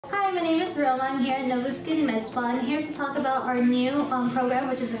name is Roma. I'm here at Novuskin Medspa. I'm here to talk about our new program,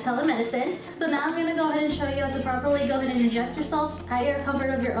 which is the Telemedicine. So now I'm going to go ahead and show you how to properly go ahead and inject yourself at your comfort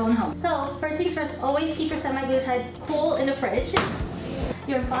of your own home. So first things first, always keep your semaglutide cool in the fridge.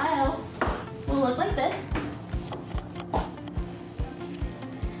 Your vial will look like this.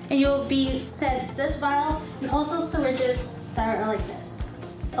 And you'll be sent this vial and also syringes that are like this.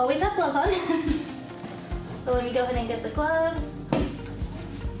 Always have gloves on. So let me go ahead and get the gloves.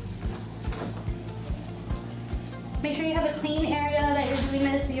 Make sure you have a clean area that you're doing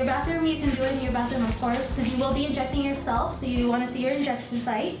this. So your bathroom, you can do it in your bathroom, of course, because you will be injecting yourself, so you want to see your injection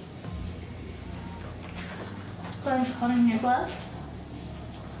site. Go ahead and put on your gloves.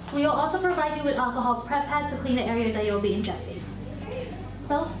 We will also provide you with alcohol prep pads to clean the area that you'll be injecting.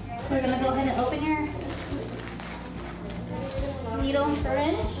 So we're going to go ahead and open your needle and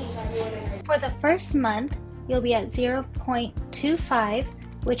syringe. For the first month, you'll be at 0.25,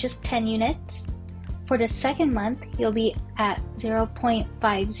 which is 10 units. For the second month, you'll be at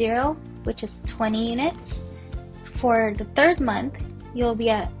 0.50, which is 20 units. For the third month, you'll be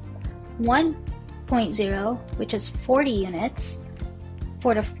at 1.0, which is 40 units.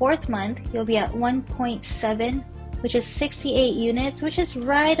 For the fourth month, you'll be at 1.7, which is 68 units, which is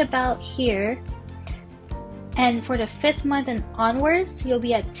right about here. And for the fifth month and onwards, you'll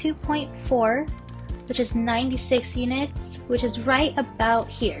be at 2.4, which is 96 units, which is right about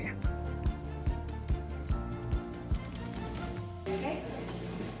here.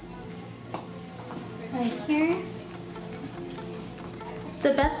 Right here.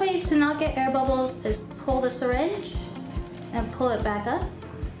 The best way to not get air bubbles is pull the syringe and pull it back up.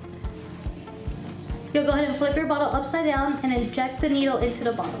 You'll go ahead and flip your bottle upside down and inject the needle into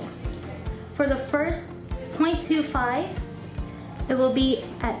the bottle. For the first 0.25, it will be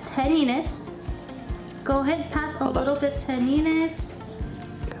at 10 units. Go ahead and pass a little bit 10 units.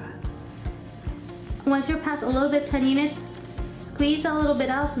 Once you're past a little bit 10 units, squeeze a little bit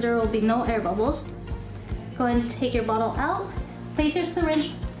out so there will be no air bubbles. Go ahead and take your bottle out. Place your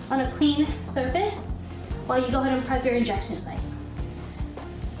syringe on a clean surface while you go ahead and prep your injection site.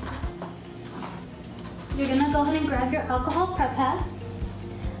 You're gonna go ahead and grab your alcohol prep pad.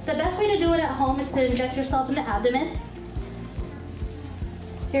 The best way to do it at home is to inject yourself in the abdomen.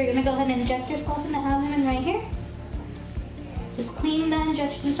 So you're gonna go ahead and inject yourself in the abdomen right here. Just clean the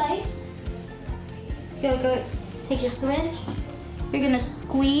injection site. You'll go take your syringe. You're gonna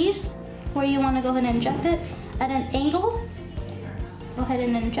squeeze where you want to go ahead and inject it at an angle. Go ahead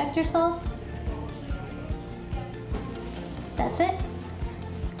and inject yourself. That's it.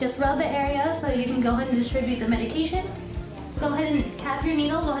 Just rub the area so you can go ahead and distribute the medication. Go ahead and cap your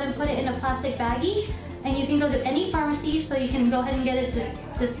needle, go ahead and put it in a plastic baggie, and you can go to any pharmacy so you can go ahead and get it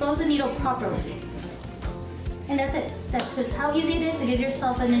to dispose the needle properly. And that's it. That's just how easy it is to give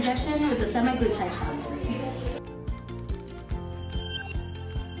yourself an injection with the semaglutide shots.